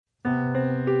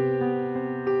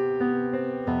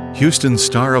Houston's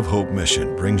Star of Hope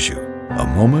mission brings you a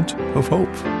moment of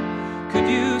hope. Could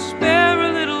you spare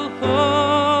a little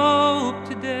hope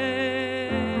today?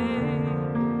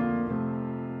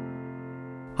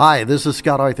 Hi, this is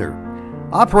Scott Arthur.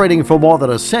 Operating for more than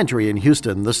a century in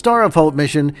Houston, the Star of Hope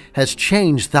mission has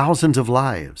changed thousands of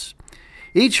lives.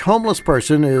 Each homeless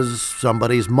person is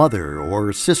somebody's mother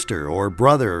or sister or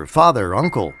brother, father,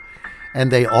 uncle,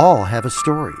 and they all have a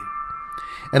story.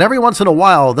 And every once in a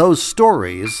while, those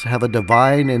stories have a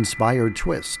divine inspired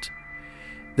twist.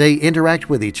 They interact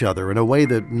with each other in a way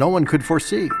that no one could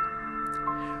foresee.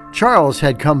 Charles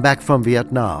had come back from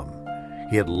Vietnam.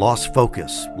 He had lost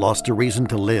focus, lost a reason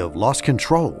to live, lost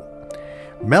control.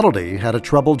 Melody had a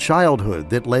troubled childhood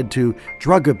that led to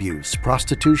drug abuse,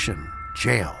 prostitution,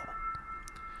 jail.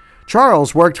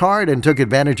 Charles worked hard and took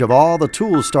advantage of all the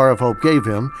tools Star of Hope gave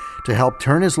him to help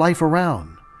turn his life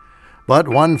around. But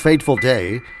one fateful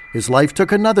day, his life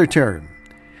took another turn.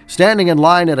 Standing in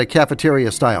line at a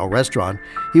cafeteria-style restaurant,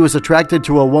 he was attracted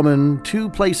to a woman 2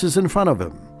 places in front of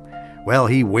him. Well,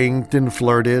 he winked and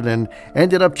flirted and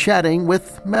ended up chatting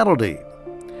with Melody.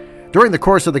 During the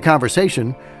course of the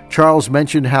conversation, Charles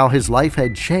mentioned how his life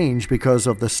had changed because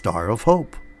of the Star of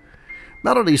Hope.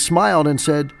 Melody smiled and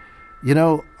said, "You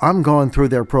know, I'm going through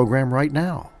their program right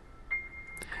now."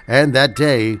 And that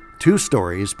day, 2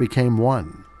 stories became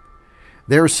one.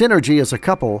 Their synergy as a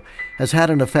couple has had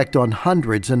an effect on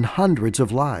hundreds and hundreds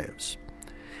of lives.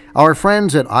 Our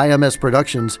friends at IMS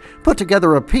Productions put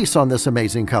together a piece on this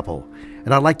amazing couple,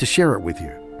 and I'd like to share it with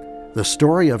you. The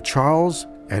story of Charles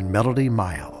and Melody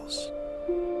Miles.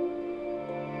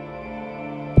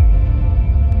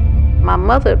 My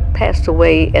mother passed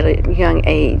away at a young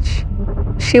age.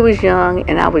 She was young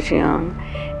and I was young.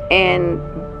 And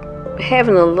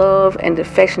having the love and the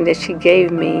affection that she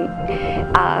gave me,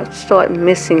 I started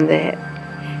missing that.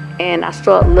 And I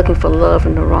started looking for love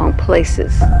in the wrong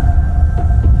places.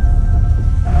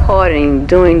 Partying,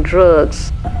 doing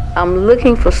drugs. I'm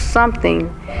looking for something.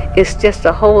 It's just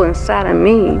a hole inside of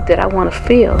me that I want to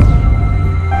fill.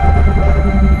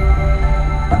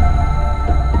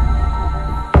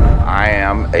 I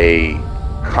am a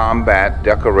combat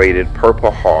decorated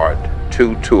Purple Heart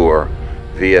 2-tour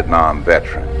Vietnam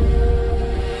veteran.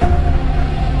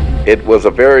 It was a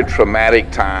very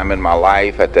traumatic time in my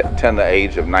life at the tender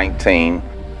age of 19,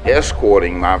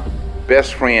 escorting my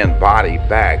best friend body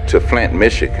back to Flint,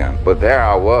 Michigan. But there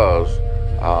I was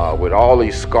with all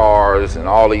these scars and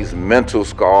all these mental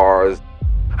scars.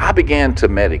 I began to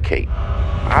medicate.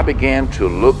 I began to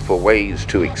look for ways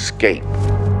to escape.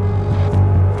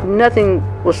 Nothing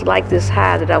was like this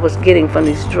high that I was getting from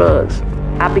these drugs.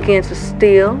 I began to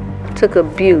steal, took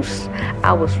abuse.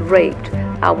 I was raped,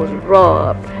 I was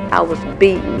robbed, I was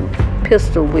beaten,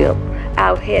 pistol whipped.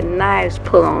 I had knives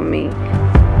put on me.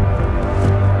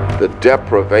 The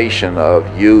deprivation of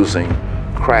using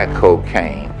crack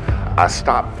cocaine. I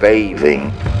stopped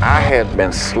bathing. I had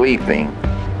been sleeping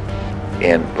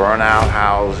in burnout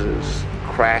houses,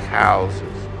 crack houses,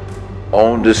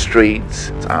 on the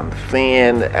streets. I'm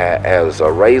thin as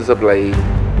a razor blade.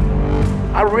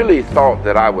 I really thought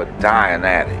that I would die an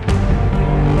addict.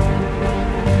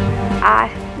 I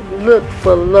looked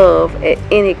for love at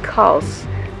any cost,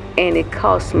 and it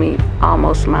cost me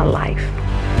almost my life.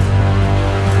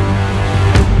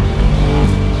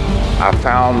 I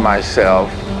found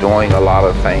myself doing a lot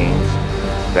of things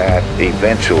that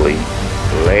eventually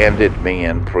landed me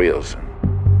in prison.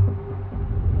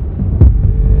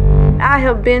 I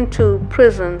have been to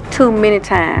prison too many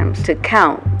times to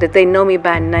count that they know me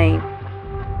by name.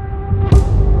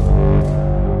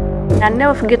 I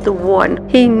never forget the warden.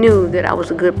 He knew that I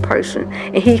was a good person,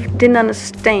 and he didn't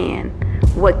understand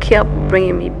what kept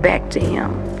bringing me back to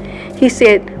him. He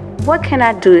said, "What can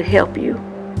I do to help you?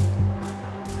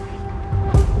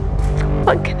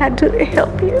 What can I do to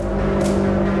help you?"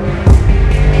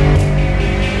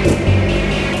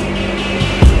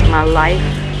 My life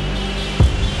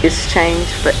is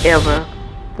changed forever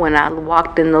when I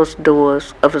walked in those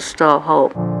doors of the Star of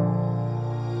Hope.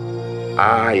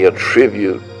 I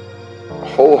attribute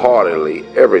wholeheartedly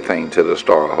everything to the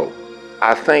Star of Hope.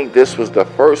 I think this was the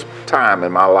first time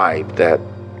in my life that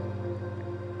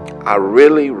I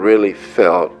really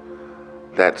felt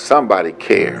that somebody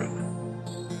cared.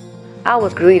 I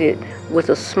was greeted with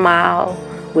a smile,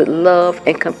 with love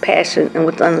and compassion, and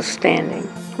with understanding.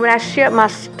 When I shared my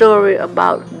story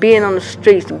about being on the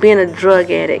streets, being a drug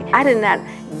addict, I did not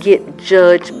get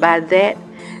judged by that.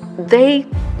 They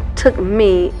took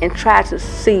me and tried to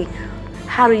see,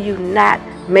 how do you not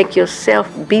make yourself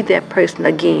be that person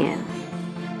again?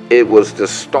 It was the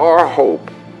Star of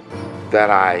Hope that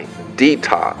I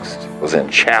detoxed. Was in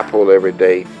chapel every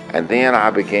day, And then I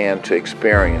began to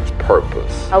experience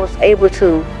purpose. I was able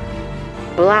to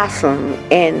blossom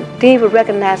and didn't even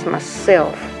recognize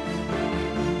myself.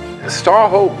 Star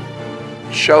of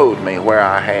Hope showed me where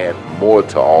I had more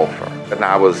to offer, and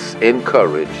I was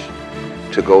encouraged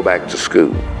to go back to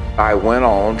school. I went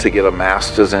on to get a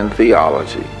master's in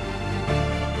theology.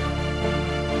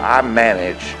 I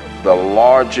manage the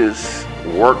largest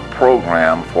work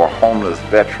program for homeless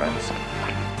veterans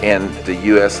in the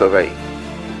US of A.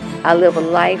 I live a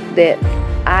life that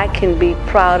I can be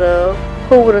proud of.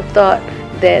 Who would have thought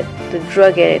that the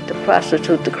drug addict, the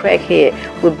prostitute, the crackhead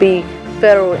would be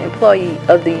Federal Employee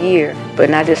of the Year?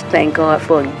 But I just thank God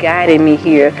for guiding me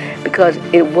here, because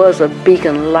it was a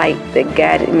beacon light that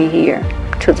guided me here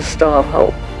to the Star of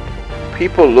Hope.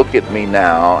 People look at me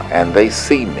now and they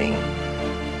see me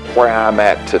where I'm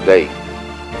at today,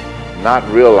 not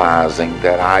realizing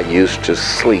that I used to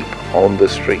sleep on the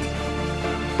street.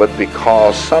 But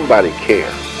because somebody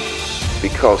cared,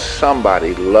 because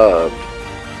somebody loved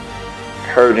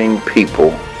hurting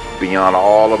people beyond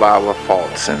all of our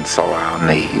faults and saw our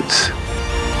needs.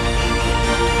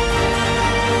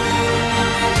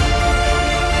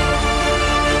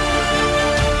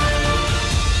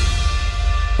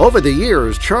 Over the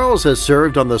years, Charles has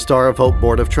served on the Star of Hope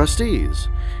Board of Trustees,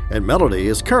 and Melody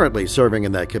is currently serving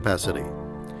in that capacity.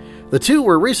 The two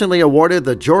were recently awarded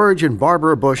the George and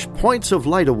Barbara Bush Points of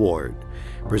Light Award,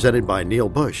 presented by Neil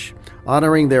Bush,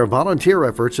 honoring their volunteer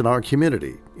efforts in our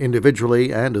community,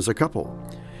 individually and as a couple.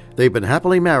 They've been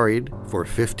happily married for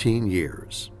 15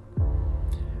 years.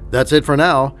 That's it for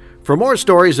now. For more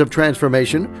stories of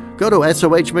transformation, go to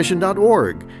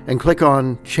sohmission.org and click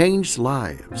on Changed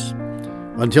Lives.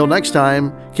 Until next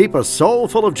time, keep a soul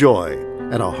full of joy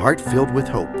and a heart filled with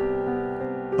hope.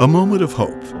 A Moment of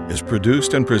Hope is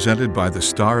produced and presented by the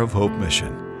Star of Hope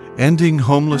Mission, ending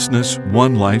homelessness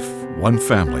one life, one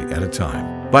family at a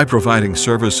time, by providing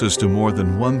services to more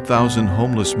than 1,000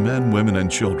 homeless men, women, and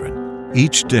children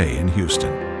each day in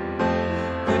Houston.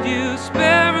 Could you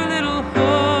spare a little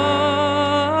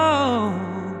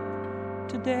hope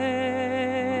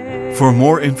today? For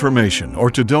more information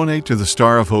or to donate to the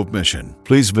Star of Hope Mission,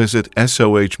 please visit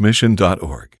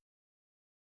sohmission.org.